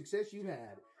all the success you've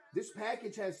had. This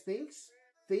package has things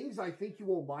I think you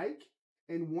will like,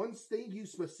 and one thing you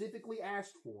specifically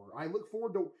asked for. I look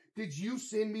forward to... Did you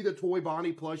send me the Toy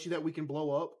Bonnie plushie that we can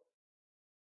blow up?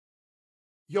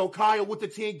 Yo, Kyle with the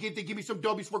 10, give me some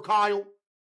W's for Kyle.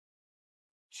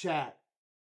 Chat.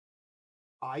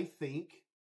 I think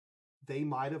they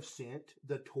might have sent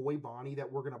the Toy Bonnie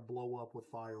that we're going to blow up with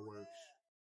fireworks.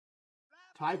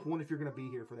 Type 1 if you're going to be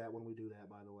here for that when we do that,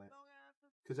 by the way.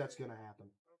 Because that's going to happen.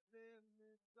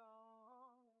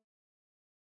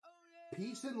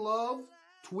 Peace and love,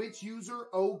 Twitch user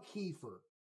O'Keefer.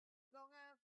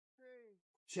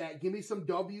 Chat, give me some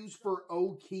W's for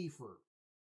O'Keefer.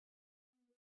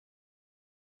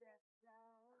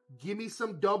 Give me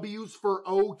some W's for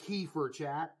O'Keefer,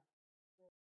 chat.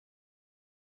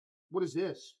 What is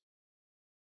this?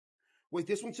 Wait,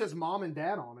 this one says mom and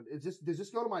dad on it. Does this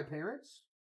go to my parents?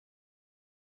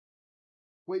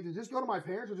 Wait, does this go to my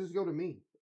parents or does this go to me?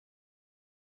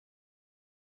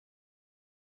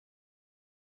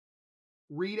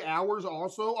 Read ours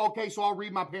also? Okay, so I'll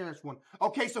read my parents' one.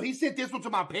 Okay, so he sent this one to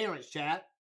my parents, chat.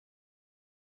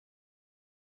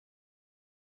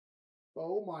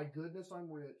 Oh my goodness,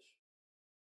 I'm rich.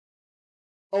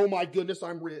 Oh my goodness,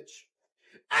 I'm rich.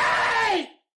 Hey!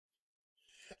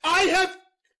 I have...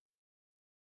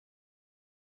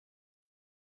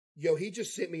 Yo, he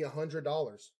just sent me $100.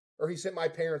 Or he sent my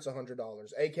parents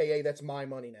 $100. AKA, that's my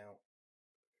money now.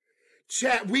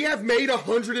 Chat, we have made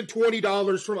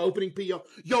 $120 from opening P.O.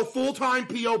 Yo, full-time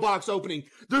P.O. box opening.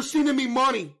 They're sending me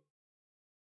money.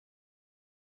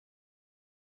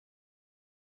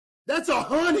 That's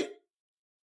 $100.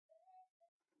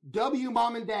 W,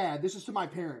 mom and dad. This is to my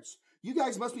parents. You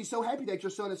guys must be so happy that your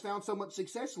son has found so much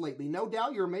success lately. No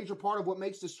doubt you're a major part of what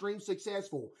makes the stream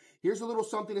successful. Here's a little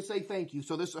something to say thank you.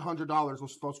 So this $100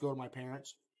 was supposed to go to my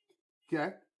parents.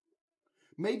 Okay.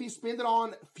 Maybe spend it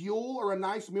on fuel or a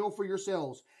nice meal for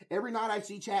yourselves. Every night I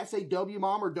see chat say W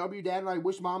mom or W dad, and I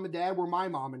wish mom and dad were my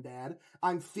mom and dad.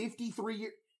 I'm 53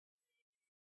 years...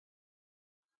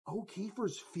 Oh,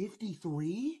 Kiefer's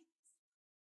 53?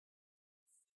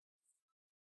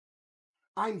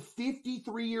 I'm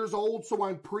 53 years old, so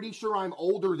I'm pretty sure I'm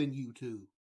older than you two.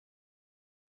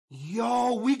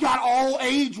 Yo, we got all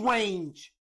age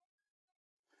range.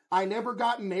 I never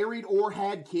got married or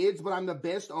had kids, but I'm the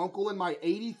best uncle, and my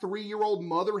 83-year-old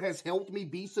mother has helped me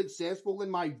be successful in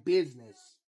my business.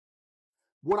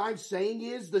 What I'm saying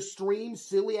is the stream,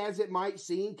 silly as it might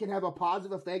seem, can have a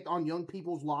positive effect on young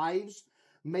people's lives.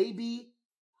 Maybe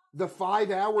the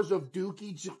 5 hours of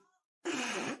Dookie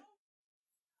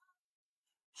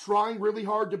trying really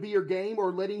hard to be your game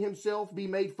or letting himself be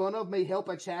made fun of may help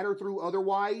a chatter through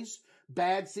otherwise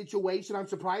bad situation. I'm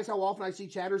surprised how often I see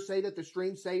chatters say that the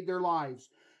stream saved their lives.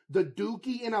 The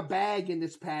Dookie in a bag in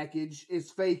this package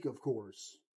is fake, of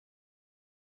course.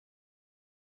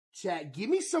 Chat, give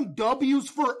me some W's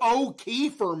for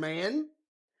O'Keefer, man.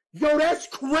 Yo, that's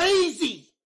crazy.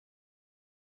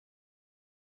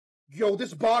 Yo,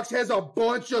 this box has a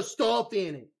bunch of stuff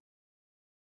in it.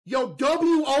 Yo,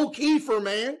 W. O'Keefer,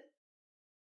 man.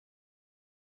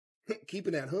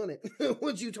 Keeping that 100.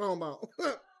 What you talking about?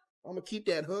 I'm going to keep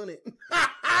that 100.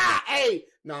 Hey.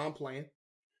 Nah, I'm playing.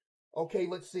 Okay,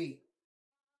 let's see.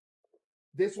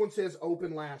 This one says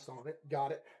open last on it.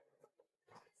 Got it.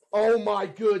 Oh, my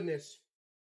goodness.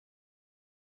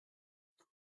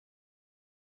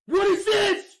 What is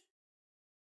this?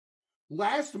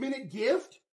 Last minute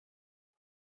gift?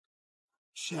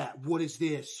 Chat, what is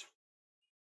this?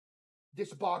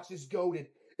 This box is goated.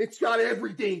 It's got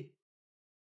everything.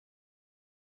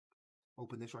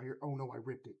 Open this right here. Oh, no, I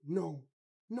ripped it. No.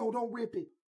 No, don't rip it.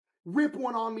 Rip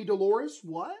one on me, Dolores.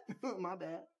 What? My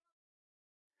bad.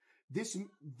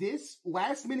 This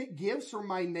last minute gifts from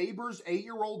my neighbor's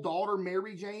 8-year-old daughter,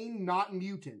 Mary Jane, not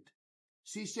mutant.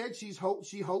 She said she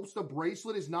hopes the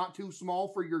bracelet is not too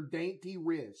small for your dainty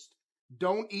wrist.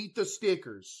 Don't eat the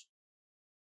stickers.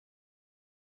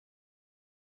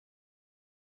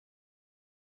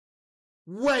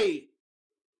 Wait.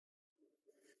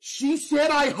 She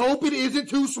said, I hope it isn't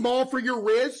too small for your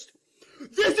wrist?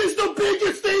 This is the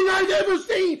biggest thing I've ever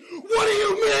seen! What do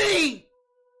you mean?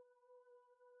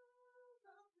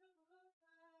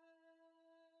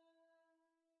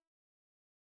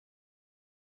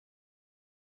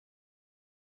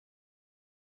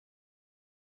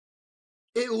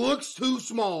 It looks too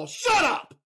small. Shut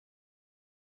up!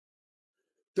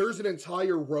 There's an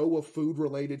entire row of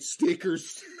food-related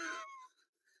stickers.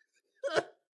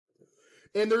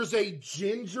 And there's a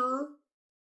ginger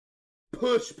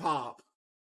push pop.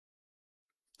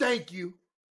 Thank you.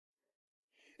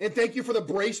 And thank you for the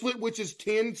bracelet, which is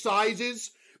 10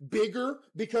 sizes bigger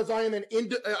because I am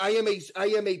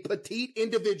a petite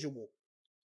individual.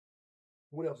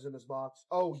 What else is in this box?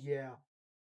 Oh yeah.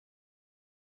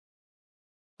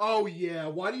 Oh yeah.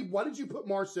 Why did you put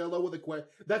Marcelo with a question?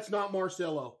 That's not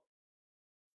Marcelo.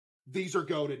 These are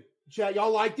goated. Chat,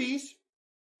 y'all like these?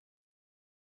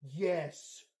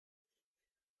 Yes.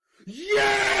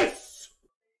 Yes!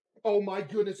 Oh my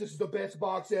goodness, this is the best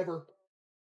box ever.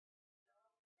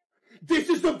 This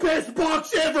is the best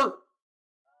box ever!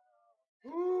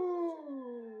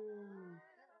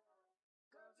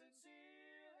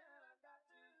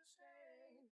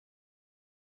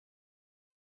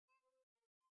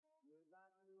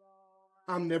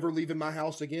 I'm never leaving my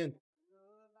house again.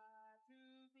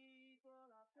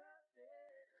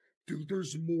 Dude,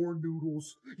 there's more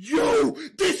noodles. Yo,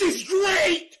 this is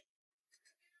great!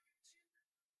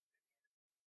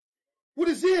 What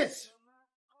is this?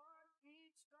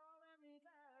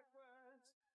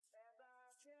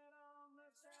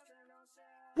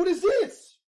 What is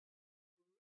this?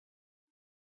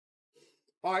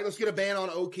 All right, let's get a ban on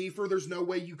O'Keefer. There's no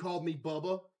way you called me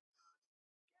Bubba.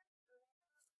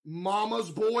 Mama's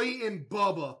boy and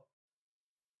Bubba.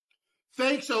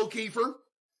 Thanks, O'Keefer.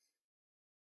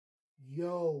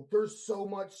 Yo, there's so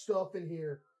much stuff in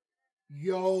here.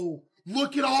 Yo,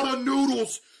 look at all the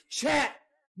noodles. Chat,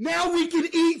 now we can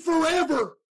eat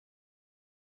forever.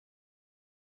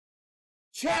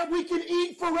 Chat, we can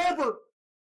eat forever.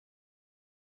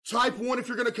 Type 1 if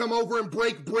you're going to come over and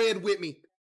break bread with me.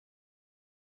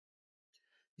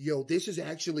 Yo, this is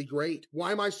actually great.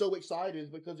 Why am I so excited?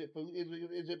 Is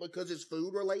it because it's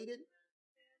food related?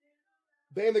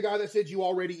 Ban the guy that said you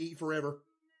already eat forever.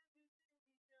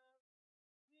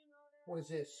 What is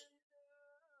this?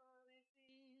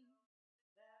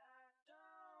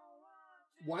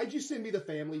 Why'd you send me the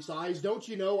family size? Don't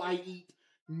you know I eat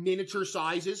miniature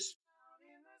sizes?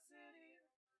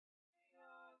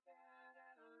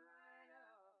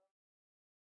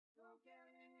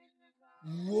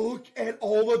 Look at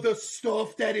all of the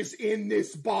stuff that is in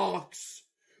this box.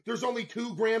 There's only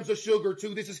 2 grams of sugar,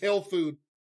 too. This is health food.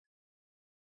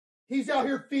 He's out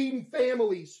here feeding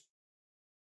families.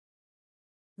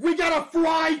 We got a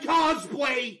Fry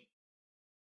cosplay.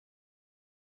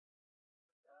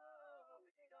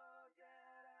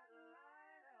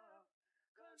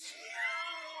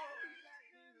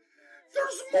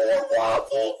 There's more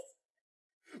waffles.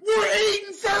 We're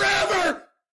eating forever.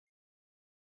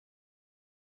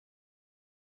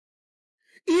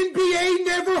 NBA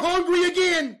never hungry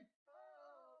again.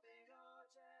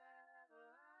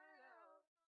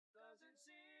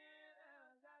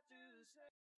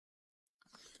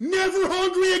 Never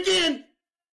hungry again.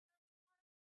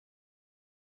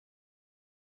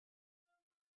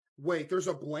 Wait, there's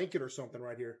a blanket or something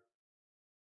right here.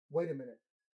 Wait a minute.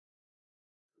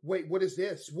 Wait, what is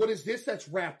this? What is this that's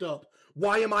wrapped up?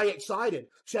 Why am I excited?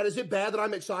 Chad, is it bad that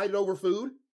I'm excited over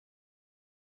food?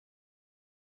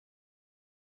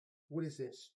 What is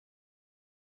this?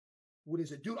 What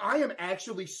is it? Dude, I am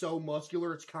actually so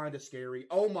muscular, it's kind of scary.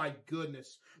 Oh my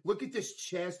goodness. Look at this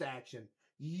chest action.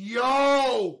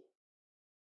 Yo!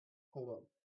 Hold on.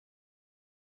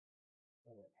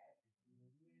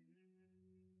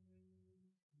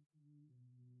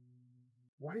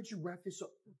 Why did you wrap this up?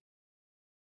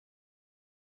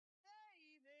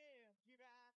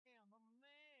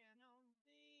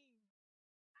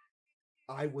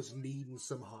 I was needing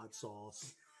some hot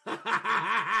sauce.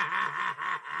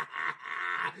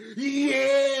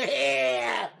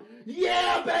 Yeah!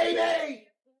 Yeah, baby!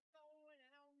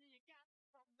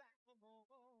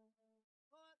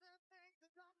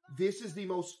 This is the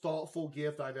most thoughtful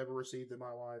gift I've ever received in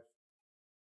my life.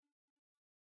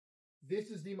 This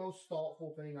is the most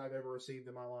thoughtful thing I've ever received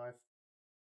in my life.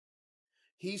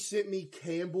 He sent me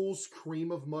Campbell's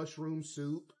cream of mushroom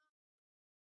soup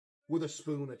with a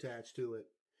spoon attached to it.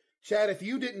 Chad, if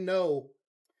you didn't know,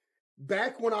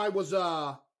 back when I was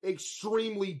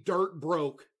extremely dirt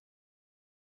broke,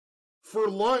 for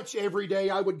lunch every day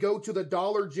I would go to the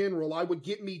Dollar General. I would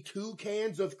get me 2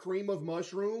 cans of cream of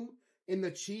mushroom in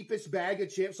the cheapest bag of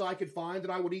chips I could find,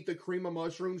 and I would eat the cream of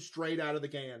mushroom straight out of the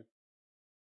can.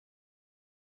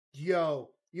 Yo,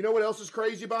 you know what else is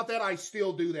crazy about that? I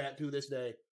still do that to this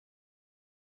day.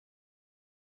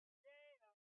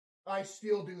 I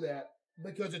still do that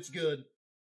because it's good.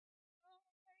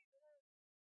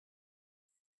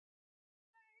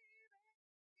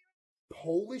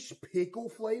 Polish pickle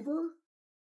flavor?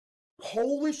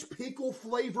 Polish pickle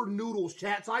flavor noodles.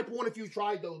 Chat, type one if you've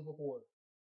tried those before.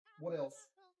 What else?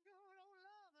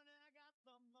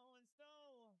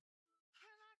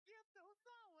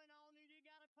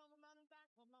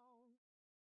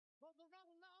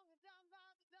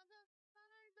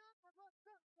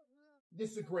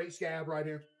 This is a great scab right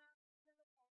here.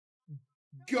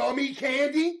 Gummy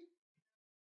candy?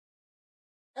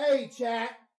 Hey,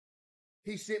 chat.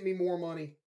 He sent me more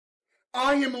money.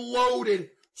 I am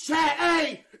loaded. Chat,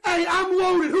 hey, I'm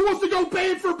loaded. Who wants to go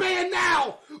band for band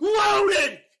now?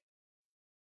 Loaded!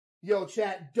 Yo,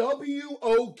 chat,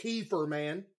 W.O. Kiefer,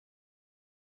 man.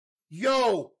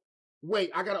 Yo.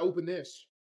 Wait, I gotta open this.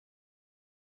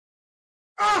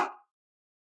 Ah!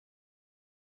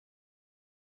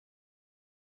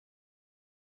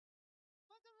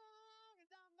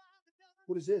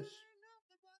 What is this?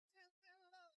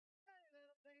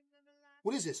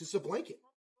 What is this? It's a blanket.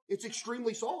 It's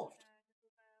extremely soft.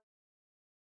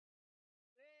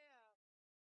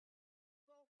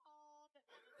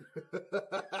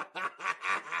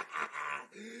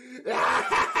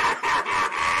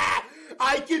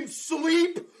 I can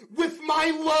sleep with my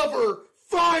lover,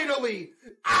 finally.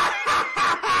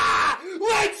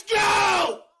 Let's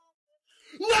go!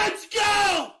 Let's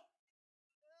go!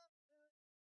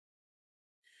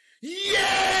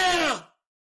 Yeah!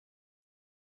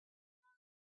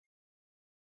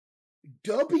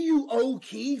 W.O.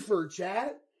 Kiefer,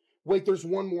 chat. Wait, there's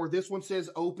one more. This one says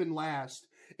open last.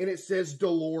 And it says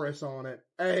Dolores on it.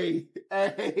 Hey.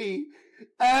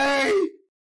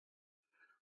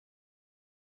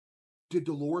 Did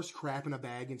Dolores crap in a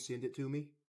bag and send it to me?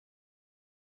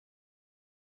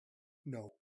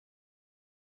 No.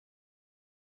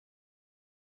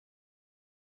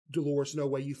 Dolores, no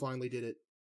way you finally did it.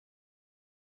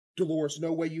 Dolores,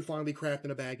 no way you finally crapped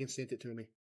in a bag and sent it to me.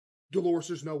 Dolores,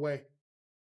 there's no way.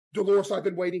 Dolores, I've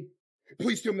been waiting.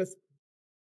 Please do this.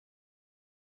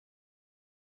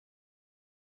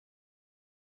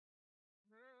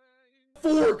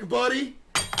 Fork, buddy.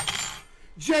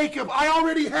 Jacob, I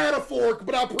already had a fork,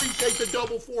 but I appreciate the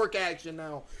double fork action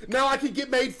now. Now I can get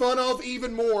made fun of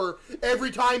even more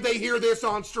every time they hear this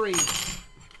on stream.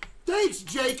 Thanks,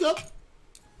 Jacob.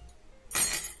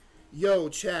 Yo,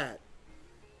 chat.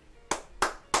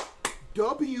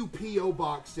 WPO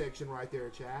box section right there,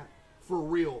 chat. For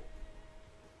real.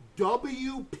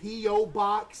 WPO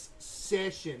box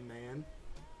session, man.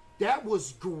 That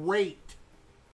was great.